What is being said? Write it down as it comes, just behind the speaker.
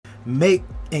make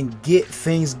and get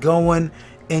things going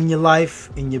in your life,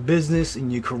 in your business, in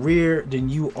your career, then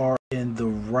you are in the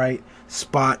right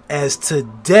spot. As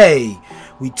today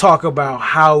we talk about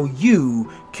how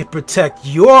you can protect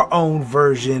your own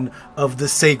version of the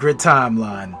sacred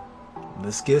timeline.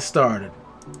 Let's get started.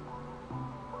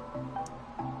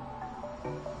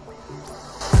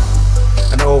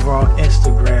 And over on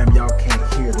Instagram, y'all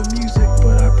can't hear the music,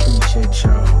 but I appreciate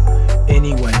y'all.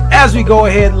 Anyway, as we go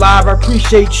ahead live, I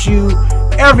appreciate you,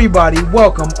 everybody.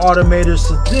 Welcome, Automators,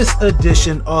 to this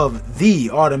edition of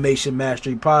the Automation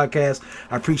Mastery Podcast.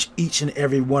 I appreciate each and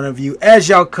every one of you. As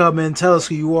y'all come in, tell us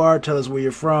who you are, tell us where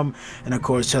you're from, and of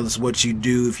course, tell us what you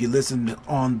do. If you listen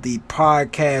on the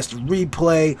podcast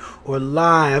replay or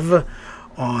live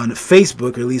on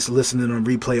Facebook, or at least listening on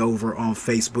replay over on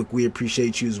Facebook, we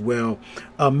appreciate you as well.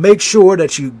 Make sure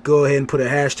that you go ahead and put a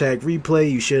hashtag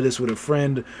replay. You share this with a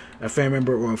friend, a family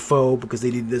member, or a foe, because they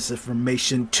need this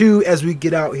information too as we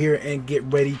get out here and get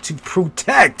ready to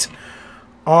protect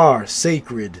our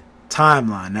sacred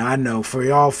timeline. Now, I know for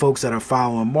y'all folks that are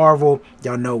following Marvel,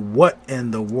 y'all know what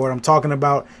in the world I'm talking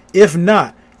about. If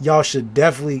not, y'all should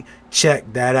definitely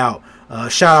check that out.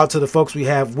 Shout out to the folks we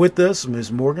have with us.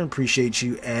 Ms. Morgan, appreciate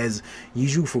you as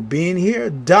usual for being here.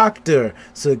 Dr.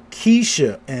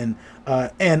 Sakisha and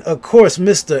of course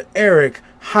Mr. Eric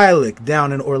Heilich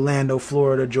down in Orlando,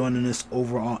 Florida, joining us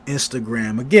over on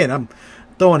Instagram. Again, I'm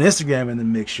throwing Instagram in the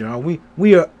mix, y'all.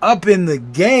 We are up in the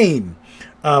game.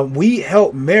 We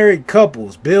help married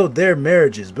couples build their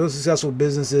marriages, build successful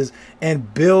businesses,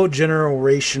 and build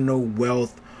generational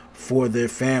wealth for their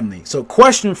family. So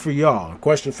question for y'all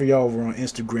over on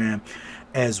Instagram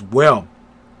as well.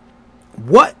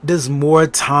 What does more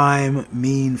time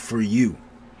mean for you?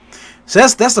 So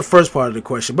that's the first part of the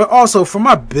question. But also for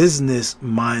my business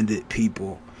minded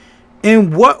people,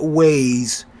 in what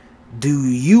ways do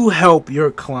you help your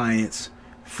clients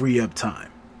free up time?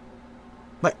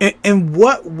 Like, in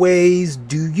what ways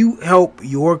do you help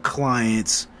your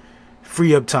clients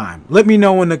free up time? Let me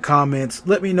know in the comments.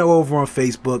 Let me know over on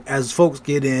Facebook. As folks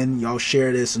get in, y'all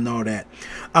share this and all that.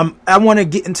 I want to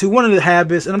get into one of the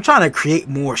habits, and I'm trying to create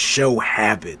more show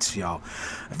habits, y'all.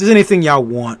 If there's anything y'all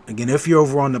want, again, if you're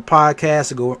over on the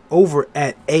podcast, go over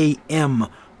at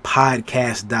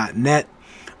ampodcast.net.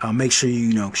 Make sure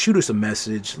you shoot us a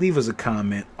message, leave us a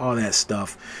comment, all that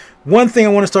stuff. One thing I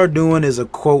want to start doing is a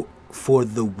quote for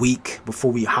the week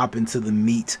before we hop into the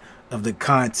meat of the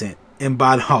content. And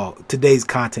by the way, today's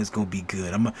content is going to be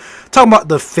good. I'm talking about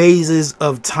the phases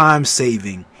of time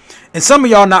saving. And some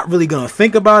of y'all not really going to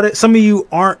think about it. Some of you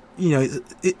aren't,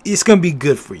 it's going to be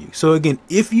good for you. So again,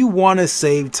 if you want to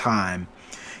save time,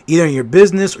 either in your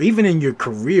business or even in your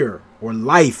career or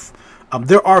life,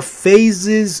 there are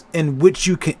phases in which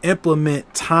you can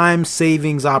implement time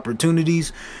savings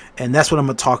opportunities. And that's what I'm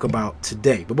going to talk about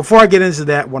today. But before I get into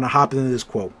that, I want to hop into this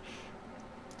quote.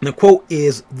 The quote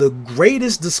is, "The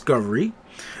greatest discovery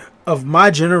of my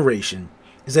generation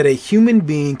is that a human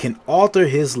being can alter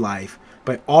his life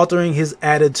by altering his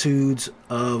attitudes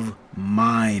of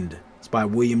mind." It's by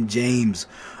William James.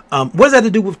 What does that have to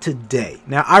do with today?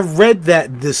 Now, I read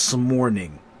that this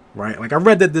morning, right? Like I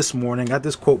read that this morning, got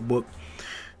this quote book.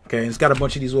 Okay, it's got a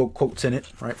bunch of these little quotes in it,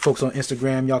 right? Folks on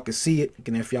Instagram, y'all can see it.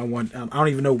 And if y'all want, I don't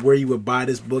even know where you would buy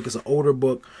this book. It's an older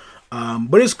book.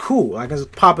 But it's cool. I can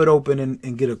just pop it open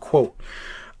and get a quote.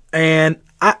 And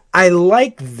I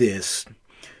like this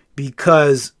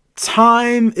because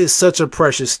time is such a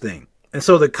precious thing. And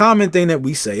so the common thing that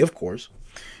we say, of course,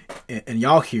 and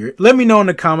y'all hear it, let me know in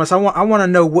the comments. I want to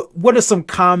know what are some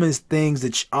common things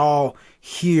that y'all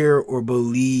hear or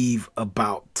believe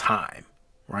about time,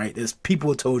 right? There's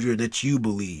people told you that you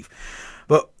believe.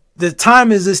 But the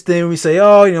time is this thing we say, we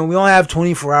only have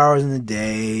 24 hours in the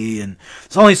day and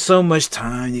it's only so much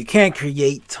time. You can't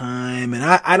create time and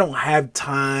I don't have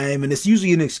time. And it's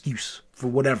usually an excuse for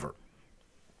whatever.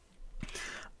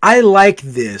 I like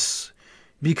this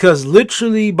because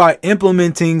literally by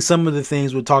implementing some of the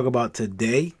things we'll talk about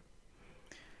today,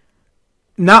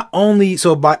 not only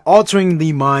so by altering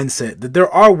the mindset that there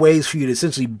are ways for you to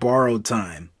essentially borrow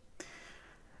time,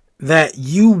 that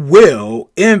you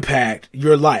will impact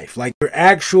your life. Like your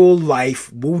actual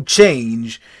life will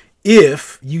change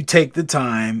if you take the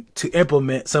time to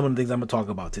implement some of the things I'm going to talk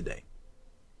about today.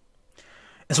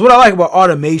 And so what I like about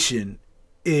automation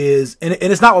is, and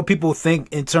it's not what people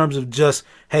think in terms of just,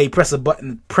 hey, press a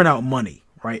button, print out money,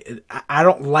 right? I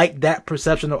don't like that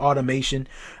perception of automation.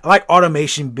 I like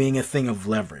automation being a thing of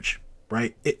leverage,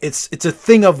 right? It's a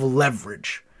thing of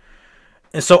leverage.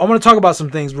 And so I'm going to talk about some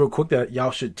things real quick that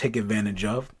y'all should take advantage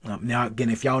of. Now, again,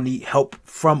 if y'all need help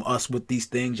from us with these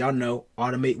things, y'all know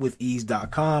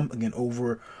automatewithease.com. Again,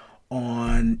 over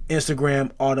on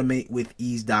Instagram,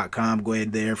 automatewithease.com. Go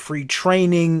ahead there. Free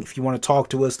training. If you want to talk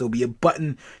to us, there'll be a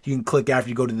button you can click after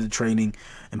you go to the training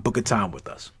and book a time with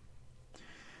us.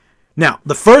 Now,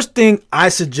 the first thing I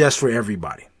suggest for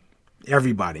everybody,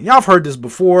 y'all have heard this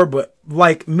before, but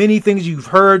like many things you've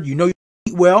heard, you eat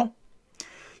well,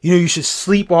 you should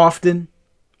sleep often,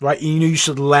 right? You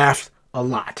should laugh a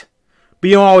lot, but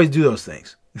you don't always do those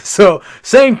things. So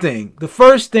same thing. The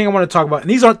first thing I want to talk about, and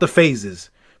these aren't the phases,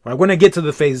 right? We're going to get to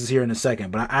the phases here in a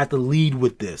second, but I have to lead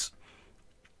with this.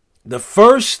 The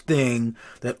first thing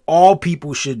that all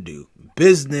people should do,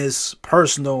 business,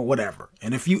 personal, whatever.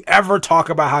 And if you ever talk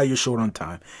about how you're short on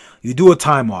time, you do a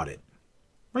time audit.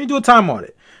 Right? You do a time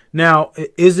audit. Now,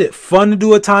 is it fun to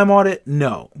do a time audit?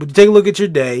 No. But you take a look at your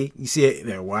day. You see it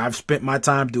there. Well, I've spent my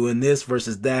time doing this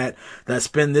versus that. That I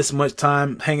spend this much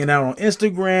time hanging out on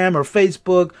Instagram or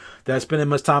Facebook. That I spend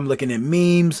much time looking at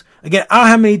memes. Again, I don't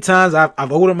know how many times I've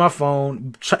opened my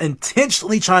phone,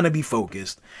 intentionally trying to be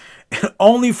focused, and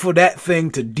only for that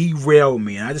thing to derail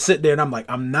me. And I just sit there and I'm like,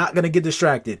 I'm not going to get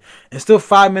distracted. And still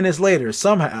 5 minutes later,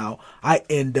 somehow I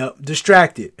end up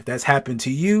distracted. If that's happened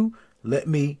to you, let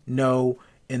me know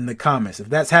in the comments. If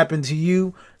that's happened to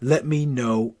you, let me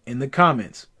know in the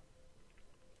comments.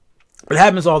 It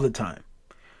happens all the time.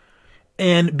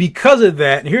 And because of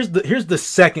that, here's the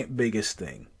second biggest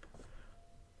thing.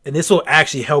 And this will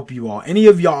actually help you all. Any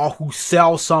of y'all who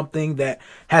sell something that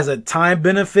has a time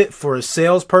benefit for a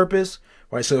sales purpose,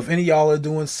 right? So if any of y'all are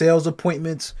doing sales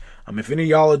appointments, my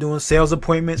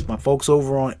folks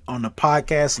over on the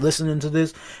podcast listening to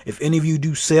this, if any of you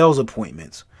do sales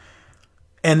appointments,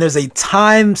 and there's a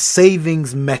time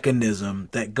savings mechanism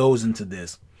that goes into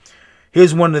this.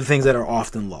 Here's one of the things that are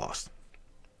often lost.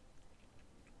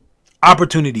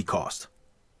 Opportunity cost.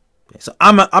 Okay, so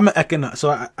I'm an economic.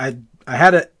 So I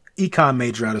had an econ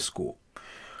major out of school.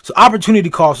 So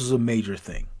opportunity cost is a major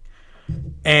thing.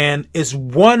 And it's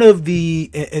one of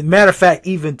the, matter of fact,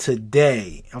 even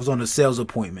today, I was on a sales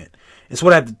appointment. It's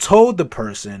what I told the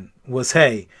person was,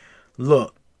 hey,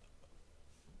 look,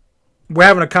 we're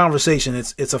having a conversation.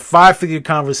 It's a 5-figure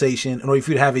conversation in order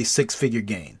for you to have a 6-figure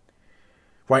gain,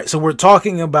 right? So we're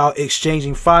talking about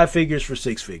exchanging 5 figures for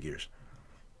 6 figures.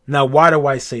 Now, why do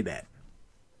I say that?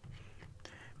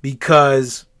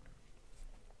 Because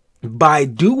by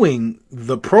doing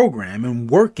the program and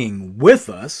working with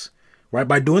us, right?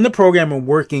 By doing the program and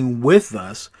working with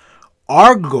us,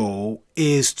 our goal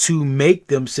is to make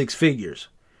them 6 figures.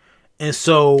 And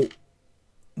so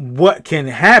what can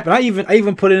happen? I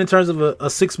even put it in terms of a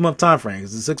 6-month time frame.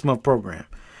 It's a 6-month program.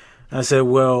 And I said,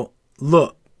 well,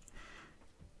 look,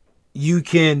 you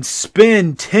can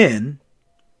spend 10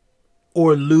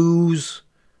 or lose,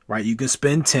 right? You can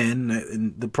spend 10.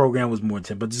 And the program was more than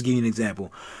 10, but just give you an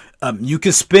example. You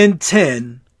can spend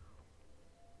 10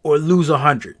 or lose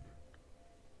 100,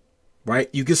 right?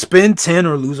 You can spend 10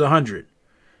 or lose 100.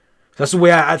 That's the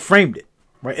way I framed it.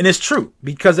 Right. And it's true,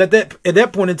 because at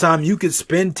that point in time, you could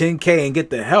spend $10K and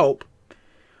get the help,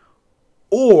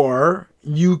 or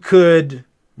you could,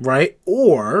 right?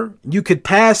 Or you could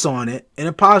pass on it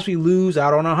and possibly lose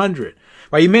out on 100.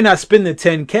 Right. You may not spend the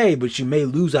 $10K, but you may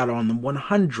lose out on the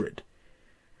 100.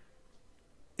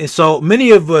 And so many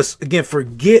of us, again,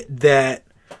 forget that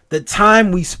the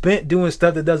time we spent doing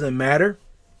stuff that doesn't matter,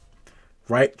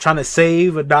 right? Trying to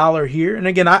save $1 here. And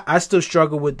again, I still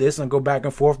struggle with this and go back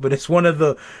and forth, but it's one of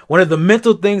the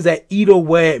mental things that eat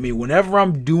away at me. Whenever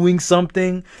I'm doing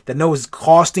something that I know is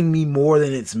costing me more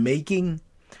than it's making,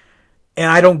 and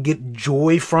I don't get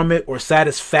joy from it or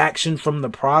satisfaction from the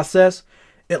process,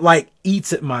 it like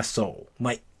eats at my soul,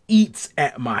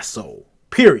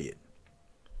 period.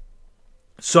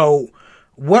 So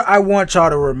what I want y'all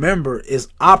to remember is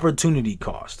opportunity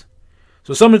cost.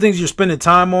 So some of the things you're spending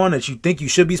time on that you think you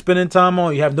should be spending time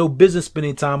on, you have no business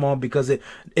spending time on because it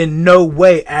in no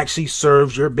way actually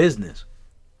serves your business.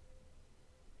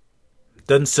 It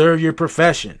doesn't serve your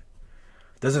profession.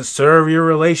 It doesn't serve your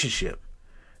relationship.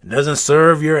 It doesn't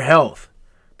serve your health.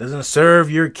 It doesn't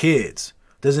serve your kids.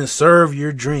 It doesn't serve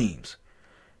your dreams.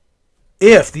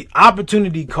 If the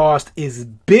opportunity cost is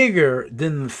bigger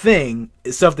than the thing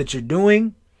itself that you're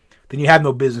doing, then you have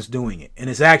no business doing it. And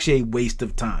it's actually a waste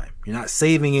of time. You're not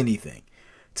saving anything.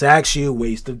 It's actually a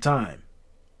waste of time.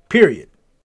 Period.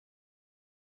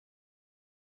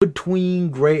 Between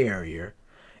gray area,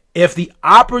 if the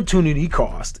opportunity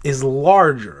cost is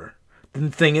larger than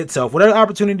the thing itself, whatever the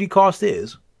opportunity cost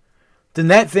is, then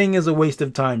that thing is a waste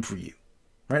of time for you.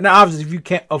 Right now, obviously, if you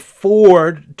can't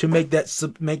afford to make that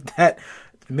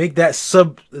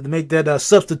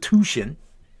substitution,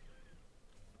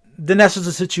 then that's just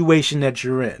a situation that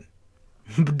you're in.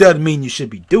 Doesn't mean you should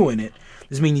be doing it.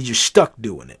 This means you're stuck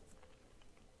doing it.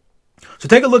 So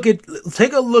take a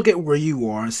look at where you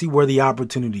are and see where the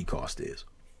opportunity cost is.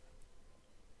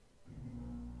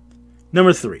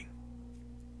 Number 3.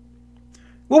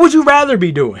 What would you rather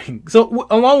be doing? So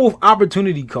along with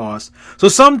opportunity costs, so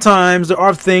sometimes there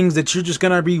are things that you're just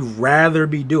going to rather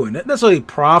be doing. Not necessarily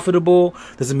profitable,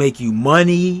 doesn't make you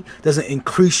money, doesn't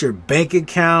increase your bank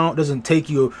account, doesn't take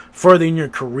you further in your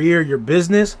career, your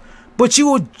business, but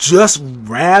you would just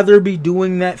rather be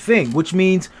doing that thing, which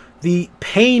means the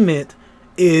payment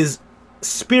is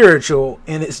spiritual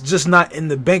and it's just not in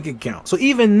the bank account. So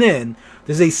even then,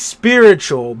 there's a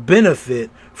spiritual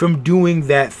benefit from doing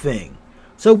that thing.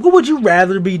 So what would you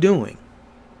rather be doing?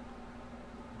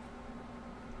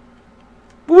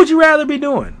 What would you rather be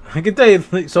doing? I can tell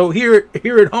you, so here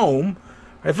at home,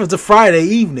 if it's a Friday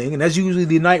evening, and that's usually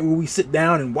the night where we sit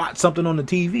down and watch something on the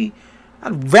TV,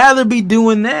 I'd rather be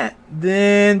doing that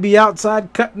than be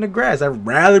outside cutting the grass. I'd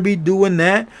rather be doing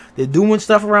that than doing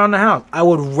stuff around the house. I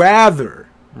would rather,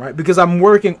 right? Because I'm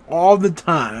working all the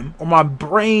time, or my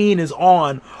brain is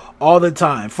on all the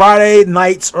time. Friday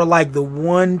nights are like the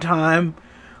one time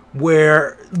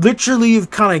where literally I've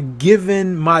kind of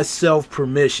given myself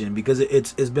permission, because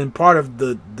it's been part of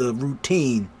the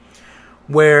routine.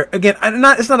 Where again,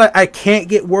 it's not I can't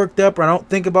get worked up or I don't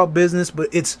think about business, but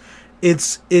it's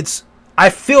I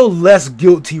feel less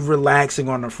guilty relaxing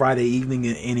on a Friday evening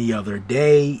than any other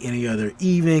day, any other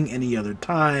evening, any other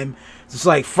time. It's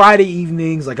like Friday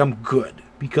evenings, like I'm good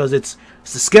because it's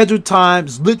the scheduled time.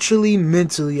 It's literally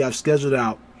mentally I've scheduled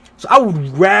out. So I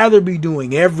would rather be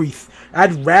doing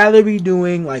I'd rather be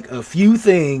doing like a few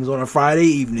things on a Friday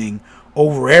evening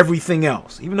over everything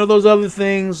else. Even though those other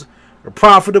things are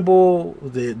profitable,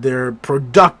 they're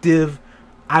productive,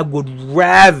 I would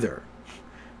rather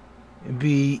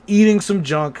be eating some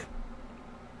junk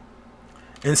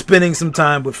and spending some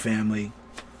time with family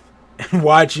and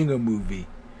watching a movie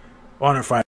on a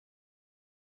Friday.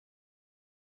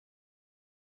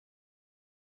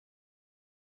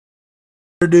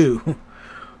 Do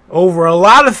over a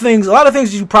lot of things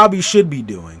you probably should be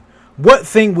doing. What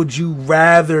thing would you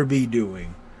rather be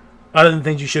doing other than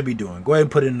things you should be doing? Go ahead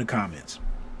and put it in the comments.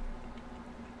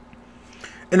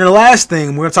 And then the last thing,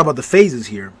 we're going to talk about the phases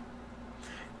here,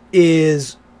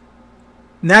 is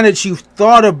now that you've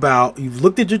thought about, you've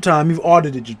looked at your time, you've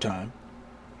audited your time,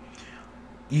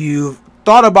 you've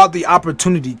thought about the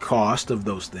opportunity cost of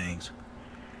those things,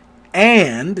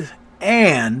 and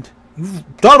you've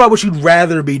thought about what you'd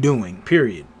rather be doing,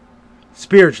 period.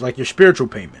 Spiritual, like your spiritual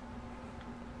payment.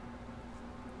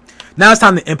 Now it's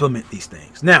time to implement these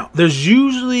things. Now, there's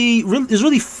really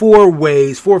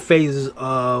 4 phases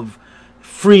of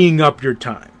freeing up your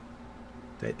time.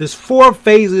 Okay? There's 4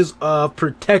 phases of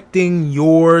protecting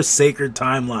your sacred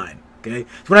timeline. Okay?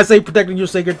 So when I say protecting your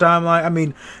sacred timeline, I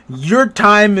mean your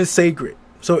time is sacred.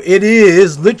 So it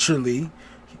is literally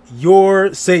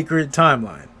your sacred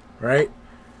timeline, right?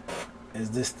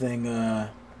 Is this thing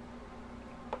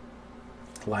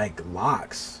like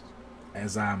locks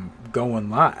as I'm going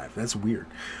live? That's weird.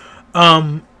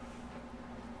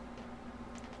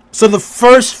 So the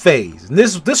first phase, and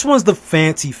this one's the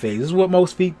fancy phase. This is what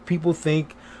most people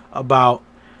think about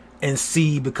and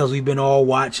see, because we've been all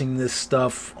watching this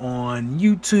stuff on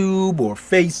YouTube or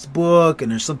Facebook,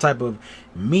 and there's some type of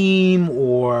meme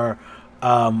or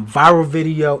viral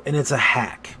video, and it's a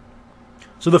hack.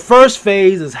 So the first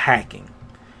phase is hacking,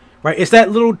 right? It's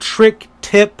that little trick,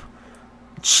 tip,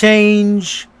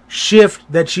 change, shift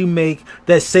that you make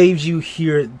that saves you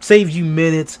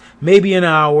minutes, maybe an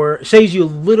hour, saves you a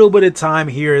little bit of time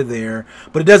here or there,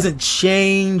 but it doesn't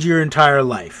change your entire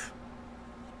life.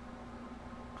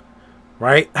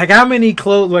 Right? Like how many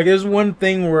clothes, like there's one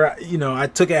thing where, I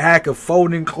took a hack of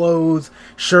folding clothes,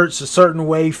 shirts a certain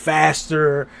way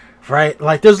faster, right?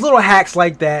 Like there's little hacks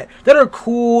like that are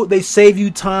cool. They save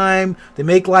you time. They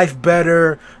make life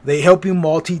better. They help you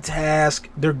multitask.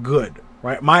 They're good,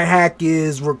 right? My hack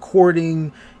is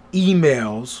recording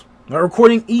emails,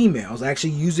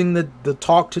 actually using the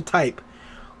talk to type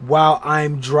while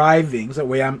I'm driving. So that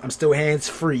way I'm still hands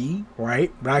free,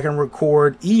 right? But I can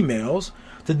record emails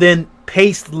to then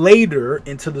paste later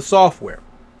into the software.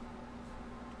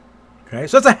 Okay,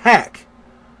 so that's a hack.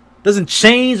 Doesn't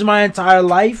change my entire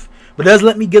life, but does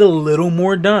let me get a little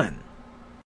more done.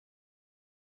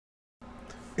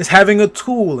 It's having a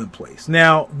tool in place.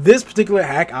 Now, this particular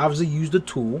hack obviously used a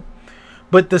tool,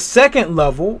 but the second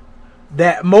level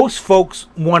that most folks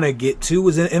want to get to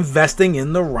is investing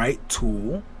in the right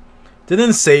tool to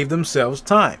then save themselves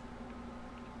time.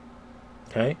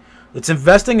 Okay? It's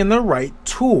investing in the right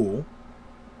tool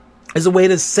is a way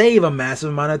to save a massive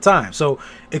amount of time. So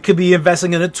it could be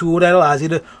investing in a tool that allows you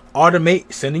to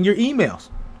automate sending your emails.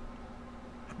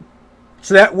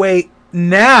 So that way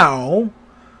now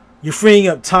you're freeing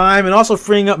up time and also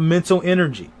freeing up mental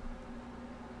energy.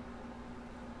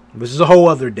 This is a whole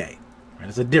other day. Right?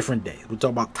 It's a different day. We're talking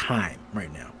about time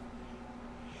right now.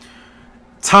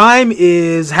 Time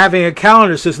is having a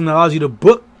calendar system that allows you to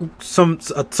book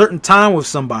a certain time with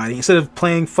somebody instead of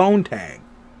playing phone tag.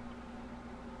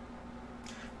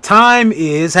 Time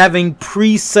is having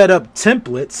pre-set up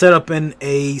templates set up in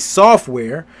a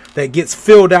software that gets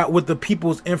filled out with the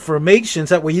people's information,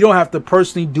 so that way you don't have to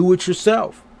personally do it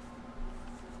yourself.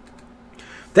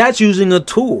 That's using a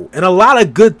tool. And a lot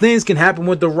of good things can happen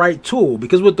with the right tool,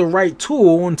 because with the right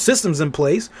tool and systems in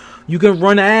place, you can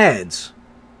run ads,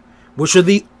 which are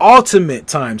the ultimate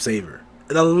time saver.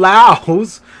 It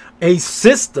allows a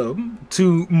system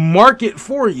to market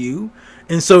for you,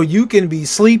 and so you can be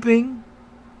sleeping,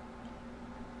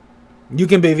 you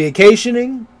can be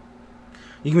vacationing,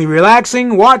 you can be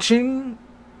relaxing, watching,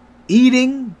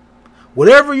 eating,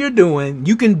 whatever you're doing,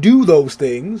 you can do those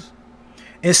things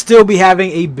and still be having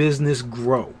a business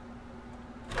grow.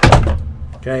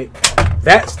 Okay?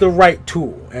 That's the right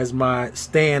tool, as my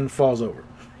stand falls over.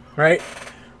 Right?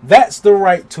 That's the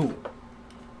right tool.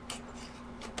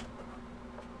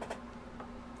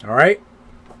 All right?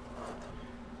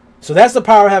 So that's the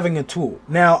power of having a tool.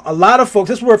 Now, a lot of folks,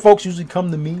 this is where folks usually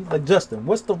come to me, like, Justin,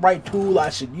 what's the right tool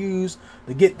I should use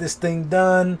to get this thing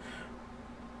done?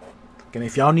 And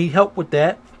if y'all need help with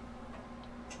that,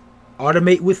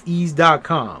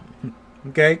 automatewithease.com.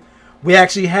 Okay? We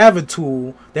actually have a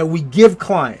tool that we give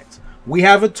clients. We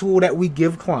have a tool that we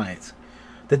give clients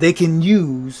that they can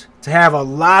use to have a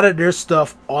lot of their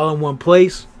stuff all in one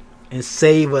place and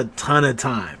save a ton of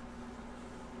time.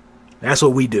 That's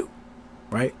what we do.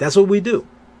 Right? That's what we do.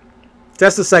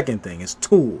 That's the second thing. It's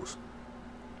tools.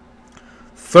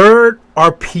 Third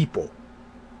are people.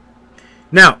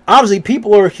 Now, obviously,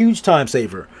 people are a huge time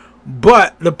saver.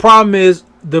 But the problem is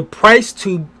the price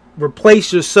to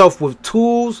replace yourself with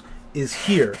tools is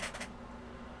here.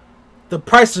 The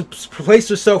price to replace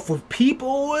yourself with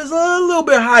people is a little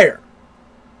bit higher.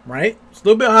 Right? It's a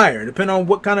little bit higher, depending on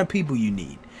what kind of people you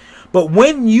need. But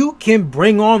when you can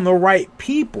bring on the right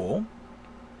people,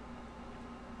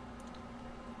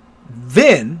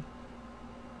 then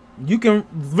you can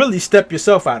really step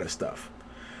yourself out of stuff.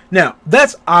 Now,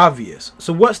 that's obvious.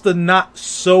 So what's the not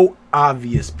so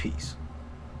obvious piece?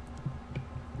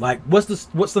 Like, what's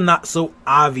the not so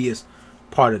obvious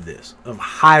part of this, of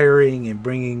hiring and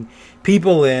bringing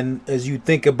people in as you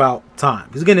think about time?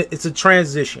 Because again, it's a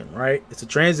transition, right? It's a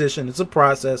transition. It's a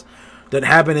process that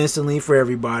happen instantly for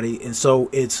everybody. And so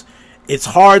it's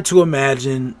hard to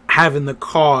imagine having the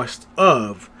cost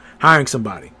of hiring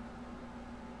somebody.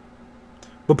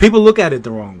 But people look at it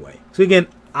the wrong way. So again,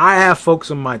 I have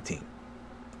folks on my team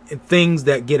and things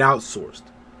that get outsourced.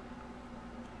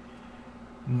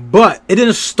 But it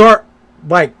didn't start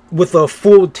like with a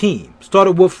full team. It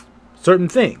started with certain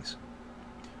things.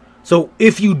 So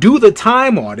if you do the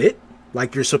time audit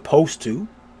like you're supposed to,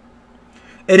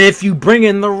 and if you bring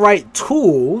in the right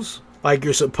tools like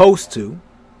you're supposed to,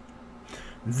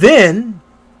 then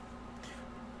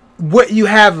what you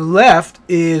have left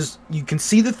is you can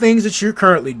see the things that you're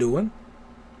currently doing.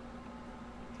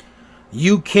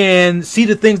 You can see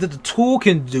the things that the tool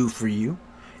can do for you.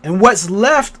 And what's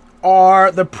left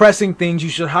are the pressing things you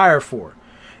should hire for.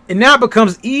 And now it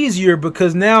becomes easier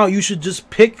because now you should just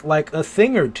pick like a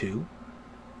thing or two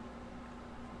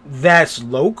that's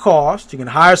low cost. You can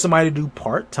hire somebody to do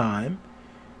part-time.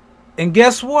 And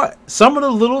guess what? Some of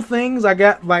the little things I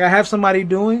have somebody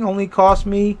doing only cost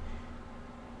me,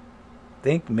 I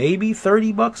think, maybe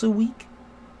 $30 a week.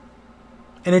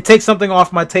 And it takes something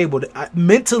off my table that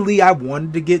mentally I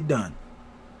wanted to get done.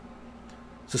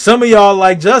 So some of y'all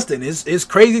like, Justin, it's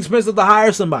crazy expensive to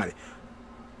hire somebody.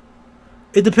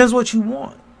 It depends what you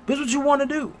want. Depends what you want to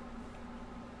do.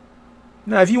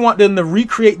 Now, if you want them to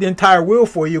recreate the entire wheel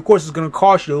for you, of course, it's going to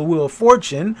cost you a wheel of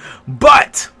fortune.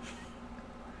 But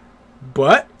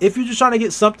if you're just trying to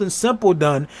get something simple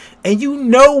done and you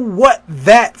know what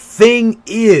that thing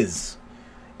is,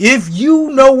 if you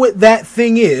know what that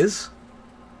thing is,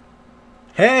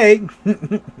 hey,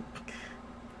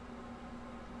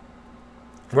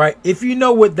 right? If you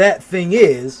know what that thing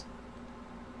is,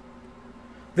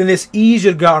 then it's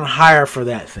easier to go out and hire for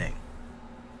that thing.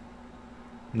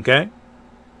 Okay?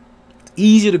 It's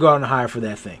easier to go out and hire for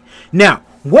that thing. Now,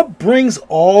 what brings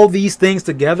all these things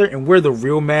together and where the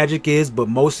real magic is, but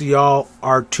most of y'all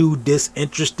are too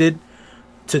disinterested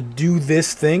to do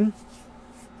this thing,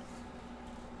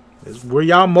 is where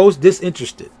y'all most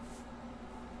disinterested.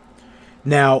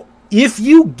 Now, if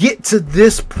you get to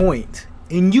this point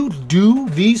and you do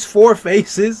these 4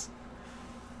 phases,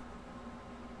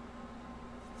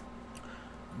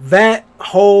 that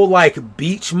whole like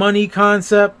beach money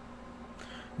concept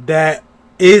that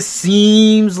it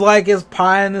seems like it's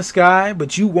pie in the sky,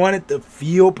 but you want it to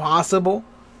feel possible,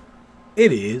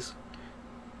 it is.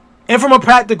 And from a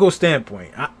practical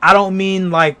standpoint, I don't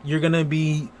mean like you're going to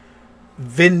be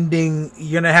vending,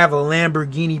 you're going to have a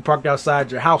Lamborghini parked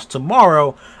outside your house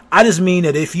tomorrow. I just mean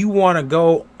that if you want to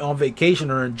go on vacation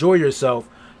or enjoy yourself,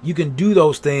 you can do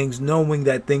those things knowing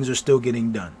that things are still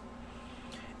getting done.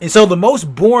 And so the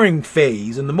most boring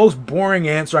phase and the most boring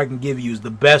answer I can give you is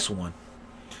the best one.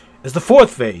 It's the 4th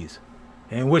phase,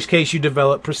 in which case you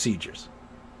develop procedures.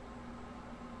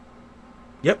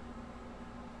 Yep.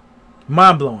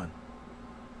 Mind blowing.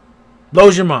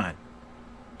 Blows your mind.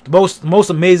 The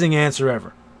most amazing answer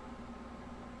ever.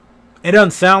 It doesn't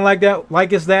sound like that,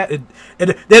 like it's that.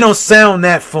 They don't sound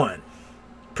that fun.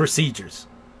 Procedures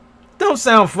don't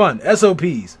sound fun.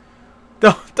 SOPs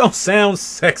don't sound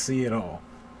sexy at all.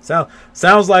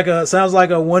 Sounds like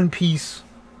a one piece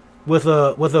with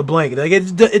a blanket. Like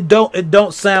it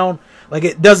don't sound like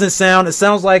it doesn't sound. It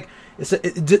sounds like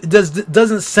it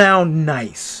doesn't sound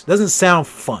nice. Doesn't sound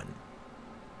fun.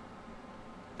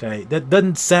 Okay, that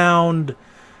doesn't sound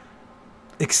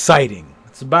exciting.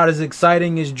 It's about as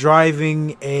exciting as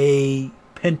driving a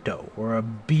Pinto or a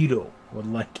Beetle, or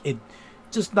like it.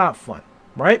 Just not fun,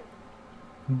 right?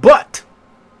 But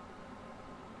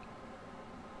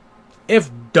if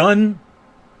done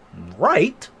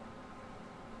right,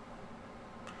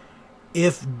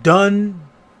 if done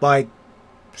like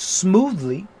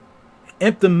smoothly,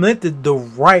 implemented the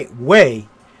right way,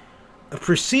 a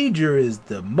procedure is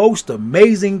the most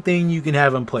amazing thing you can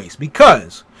have in place.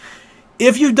 Because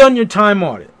if you've done your time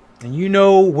audit and you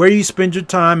know where you spend your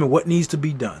time and what needs to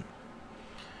be done,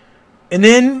 and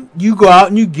then you go out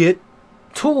and you get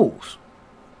tools,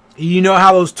 you know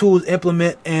how those tools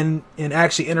implement and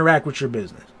actually interact with your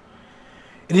business,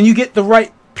 and then you get the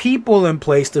right people in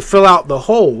place to fill out the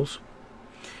holes,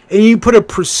 and you put a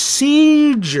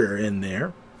procedure in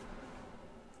there.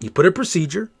 You put a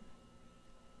procedure.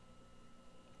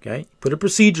 Okay, put a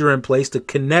procedure in place to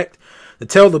connect, to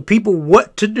tell the people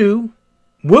what to do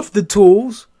with the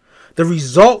tools, the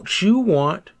results you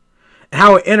want, and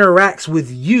how it interacts with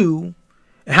you,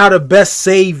 and how to best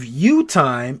save you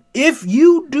time if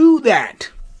you do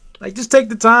that. Like, just take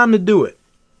the time to do it.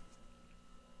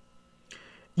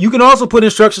 You can also put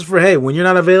instructions for, hey, when you're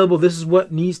not available, this is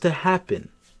what needs to happen.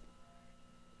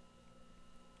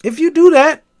 If you do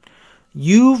that,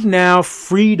 you've now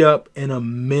freed up an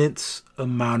immense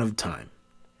amount of time.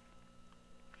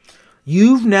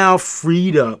 You've now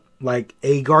freed up like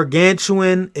a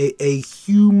gargantuan, a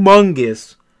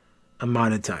humongous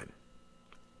amount of time.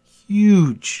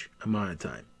 Huge amount of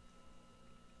time.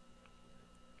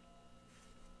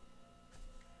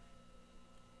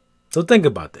 So think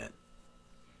about that.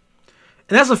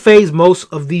 And that's a phase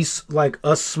most of these, like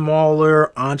us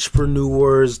smaller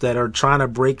entrepreneurs that are trying to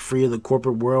break free of the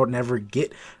corporate world, never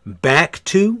get back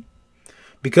to.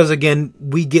 Because again,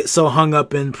 we get so hung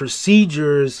up in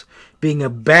procedures being a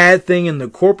bad thing in the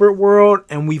corporate world,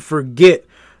 and we forget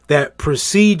that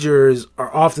procedures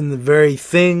are often the very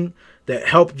thing that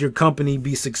helped your company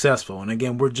be successful. And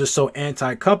again, we're just so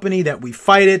anti-company that we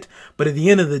fight it. But at the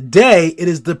end of the day, it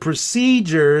is the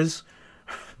procedures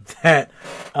that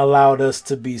allowed us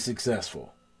to be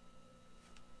successful.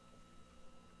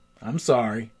 I'm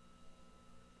sorry.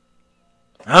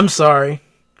 I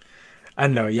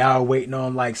know y'all waiting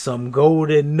on like some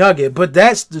golden nugget, but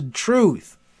that's the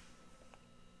truth.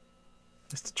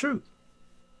 That's the truth.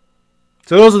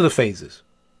 So those are the phases.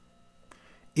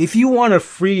 If you want to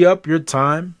free up your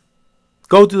time,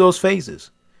 go through those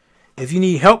phases. If you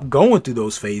need help going through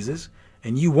those phases,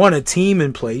 and you want a team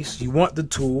in place, you want the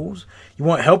tools, you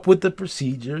want help with the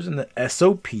procedures and the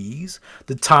SOPs,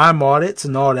 the time audits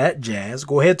and all that jazz,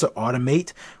 go ahead to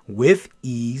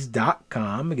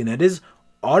automatewithease.com. Again, that is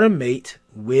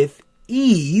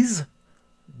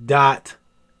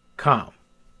automatewithease.com.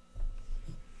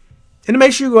 And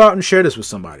make sure you go out and share this with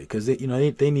somebody, because they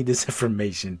need this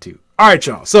information too. All right,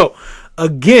 y'all. So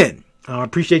again, I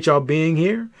appreciate y'all being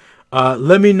here.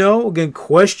 Let me know. Again,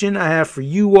 question I have for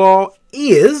you all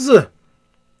is,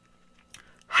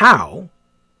 how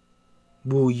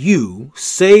will you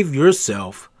save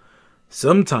yourself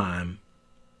some time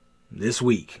this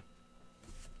week?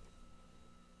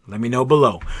 Let me know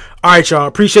below. All right, y'all.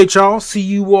 Appreciate y'all. See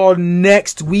you all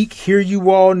next week. Hear you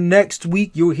all next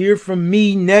week. You'll hear from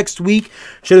me next week.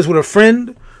 Share this with a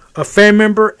friend, a fan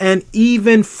member, and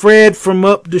even Fred from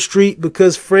up the street,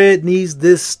 because Fred needs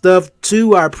this stuff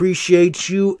too. I appreciate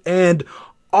you and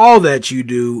all that you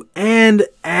do. And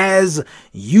as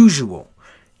usual,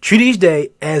 treat each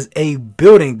day as a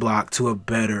building block to a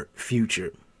better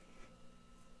future.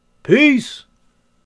 Peace.